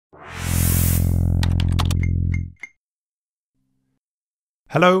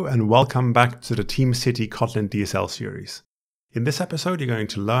Hello and welcome back to the TeamCity Kotlin DSL series. In this episode, you're going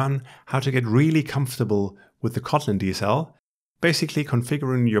to learn how to get really comfortable with the Kotlin DSL, basically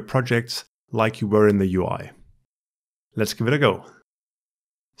configuring your projects like you were in the UI. Let's give it a go.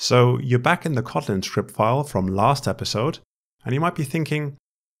 So you're back in the Kotlin script file from last episode, and you might be thinking,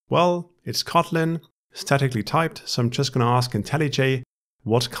 well, it's Kotlin, statically typed, so I'm just going to ask IntelliJ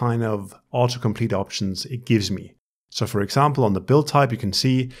what kind of autocomplete options it gives me. So for example, on the build type, you can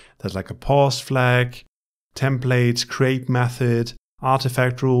see there's like a pause flag, templates, create method,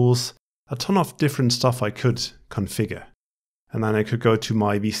 artifact rules, a ton of different stuff I could configure. And then I could go to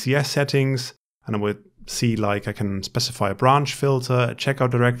my VCS settings and I would see like I can specify a branch filter, a checkout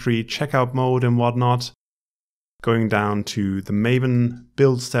directory, checkout mode and whatnot. Going down to the Maven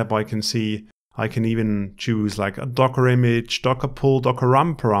build step, I can see I can even choose like a Docker image, Docker pull, Docker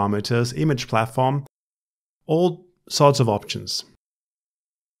run parameters, image platform, all sorts of options.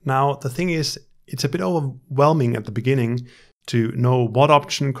 Now, the thing is, it's a bit overwhelming at the beginning to know what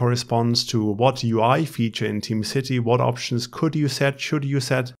option corresponds to what UI feature in TeamCity, what options could you set, should you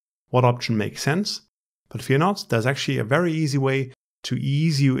set, what option makes sense. But fear not, there's actually a very easy way to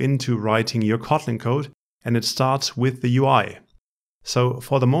ease you into writing your Kotlin code, and it starts with the UI. So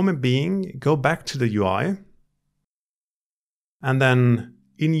for the moment being, go back to the UI, and then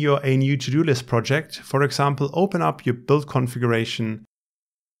in your A New To-Do List project, for example, open up your build configuration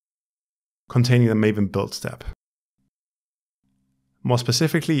containing the Maven build step. More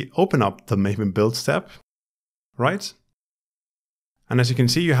specifically, open up the Maven build step, right? And as you can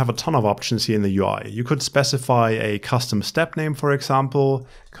see, you have a ton of options here in the UI. You could specify a custom step name, for example,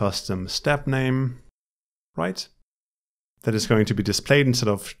 custom step name, right? That is going to be displayed instead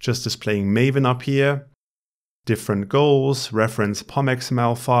of just displaying Maven up here. Different goals, reference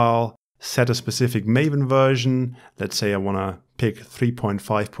POM.xml file, set a specific Maven version. Let's say I want to pick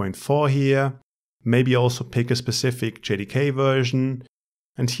 3.5.4 here. Maybe also pick a specific JDK version.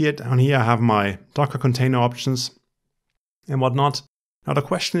 And here down here I have my Docker container options and whatnot. Now the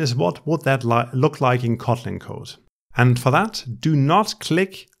question is, what would that look like in Kotlin code? And for that, do not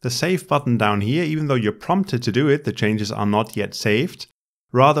click the save button down here, even though you're prompted to do it, the changes are not yet saved.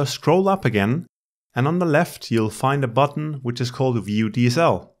 Rather scroll up again. And on the left, you'll find a button which is called View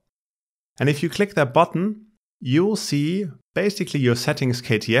DSL. And if you click that button, you'll see basically your settings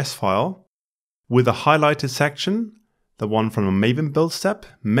KTS file with a highlighted section, the one from a Maven build step,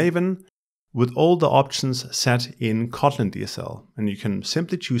 Maven, with all the options set in Kotlin DSL. And you can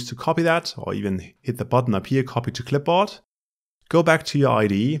simply choose to copy that or even hit the button up here, copy to clipboard, go back to your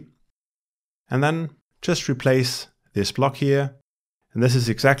IDE, and then just replace this block here. And this is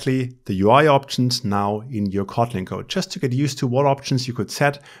exactly the UI options now in your Kotlin code, just to get used to what options you could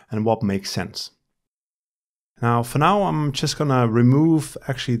set and what makes sense. Now, for now, I'm just going to remove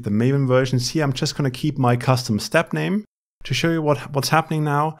actually the Maven versions here. I'm just going to keep my custom step name to show you what's happening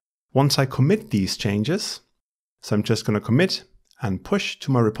now once I commit these changes. So I'm just going to commit and push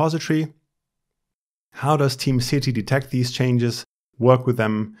to my repository. How does TeamCity detect these changes, work with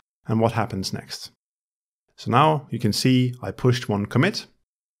them, and what happens next? So now you can see I pushed one commit.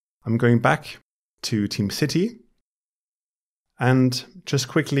 I'm going back to TeamCity and just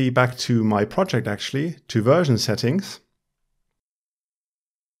quickly back to my project actually, to version settings.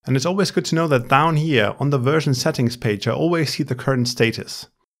 And it's always good to know that down here on the version settings page, I always see the current status.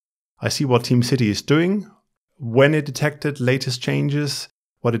 I see what TeamCity is doing, when it detected latest changes,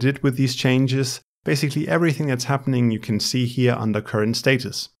 what it did with these changes. Basically everything that's happening you can see here under current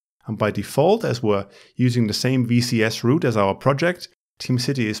status. And by default, as we're using the same VCS route as our project,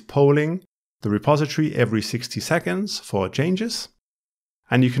 TeamCity is polling the repository every 60 seconds for changes.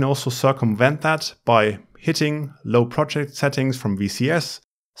 And you can also circumvent that by hitting load project settings from VCS,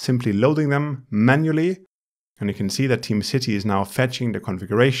 simply loading them manually. And you can see that TeamCity is now fetching the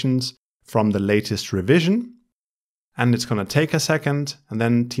configurations from the latest revision. And it's going to take a second, and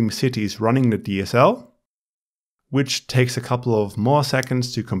then TeamCity is running the DSL, which takes a couple of more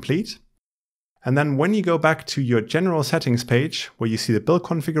seconds to complete. And then when you go back to your general settings page, where you see the build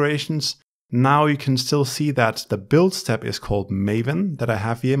configurations, now you can still see that the build step is called Maven, that I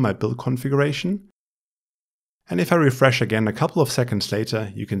have here in my build configuration. And if I refresh again a couple of seconds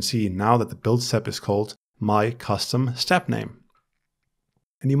later, you can see now that the build step is called my custom step name.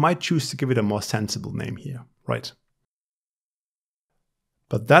 And you might choose to give it a more sensible name here, right?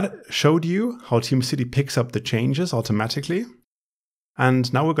 But that showed you how TeamCity picks up the changes automatically.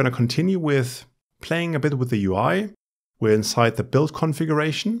 And now we're going to continue with playing a bit with the UI. We're inside the build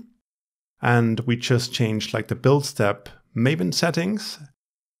configuration. And we just changed like the build step Maven settings.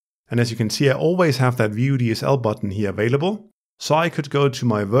 And as you can see, I always have that View DSL button here available. So I could go to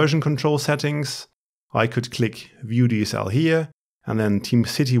my version control settings. I could click View DSL here, and then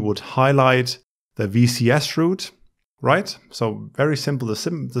TeamCity would highlight the VCS route, right? So very simple, the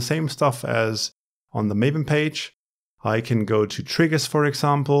same stuff as on the Maven page. I can go to triggers, for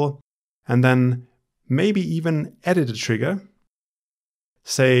example, and then maybe even edit a trigger.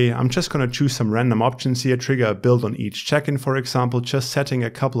 Say, I'm just going to choose some random options here, trigger a build on each check-in, for example, just setting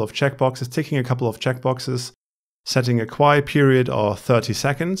a couple of checkboxes, ticking a couple of checkboxes, setting a quiet period of 30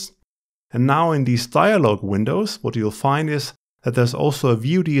 seconds. And now in these dialog windows, what you'll find is that there's also a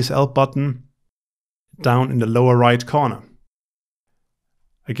View DSL button down in the lower right corner.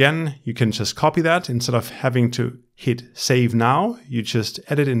 Again, you can just copy that. Instead of having to hit Save Now, you just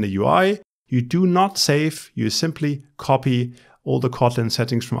edit in the UI. You do not save, you simply copy all the Kotlin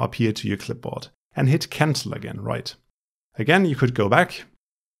settings from up here to your clipboard and hit Cancel again, right? Again, you could go back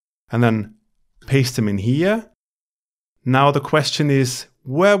and then paste them in here. Now the question is,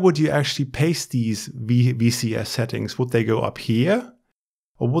 where would you actually paste these VCS settings? Would they go up here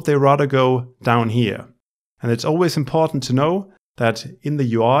or would they rather go down here? And it's always important to know that in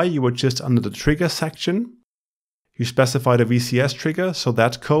the UI, you were just under the trigger section. You specify the VCS trigger, so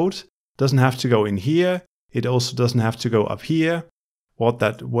that code doesn't have to go in here. It also doesn't have to go up here. Where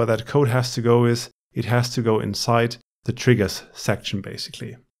that code has to go is, it has to go inside the triggers section,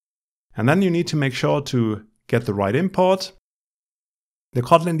 basically. And then you need to make sure to get the right import. The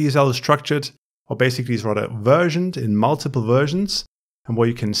Kotlin DSL is structured, or basically is rather versioned in multiple versions. And what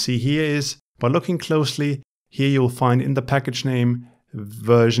you can see here is, by looking closely, here you'll find in the package name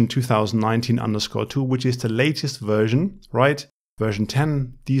version 2019_2, which is the latest version, right? Version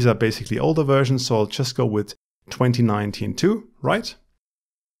 10, these are basically older versions, so I'll just go with 2019-2, right?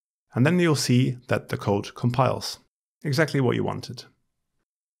 And then you'll see that the code compiles. Exactly what you wanted.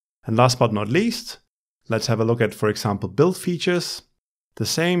 And last but not least, let's have a look at, for example, build features. The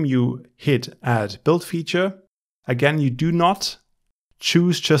same, you hit Add Build Feature. Again, you do not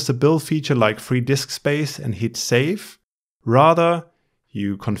choose just a build feature like free disk space and hit Save. Rather,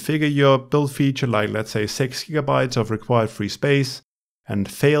 you configure your build feature like, let's say, 6 GB of required free space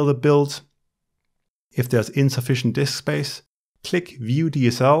and fail the build. If there's insufficient disk space, click View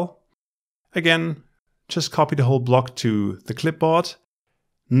DSL. Again, just copy the whole block to the clipboard.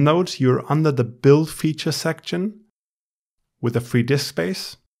 Note you're under the build feature section with a free disk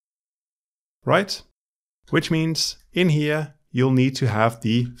space, right? Which means in here, you'll need to have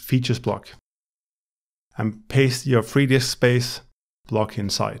the features block and paste your free disk space block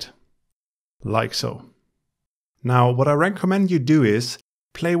inside, like so. Now, what I recommend you do is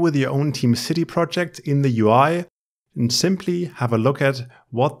play with your own TeamCity project in the UI and simply have a look at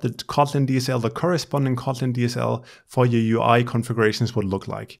what the Kotlin DSL, the corresponding Kotlin DSL for your UI configurations would look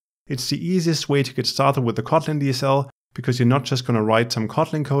like. It's the easiest way to get started with the Kotlin DSL because you're not just going to write some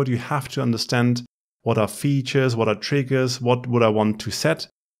Kotlin code. You have to understand what are features, what are triggers, what would I want to set,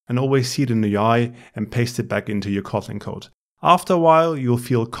 and always see it in the UI and paste it back into your Kotlin code. After a while, you'll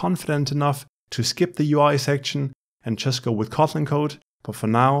feel confident enough to skip the UI section and just go with Kotlin code. But for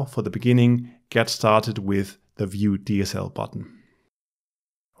now, for the beginning, get started with the View DSL button.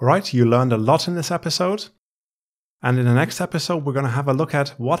 Alright, you learned a lot in this episode. And in the next episode, we're going to have a look at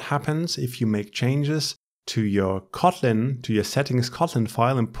what happens if you make changes to your Kotlin, to your settings Kotlin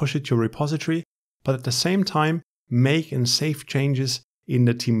file and push it to your repository, but at the same time, make and save changes in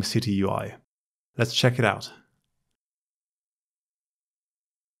the TeamCity UI. Let's check it out.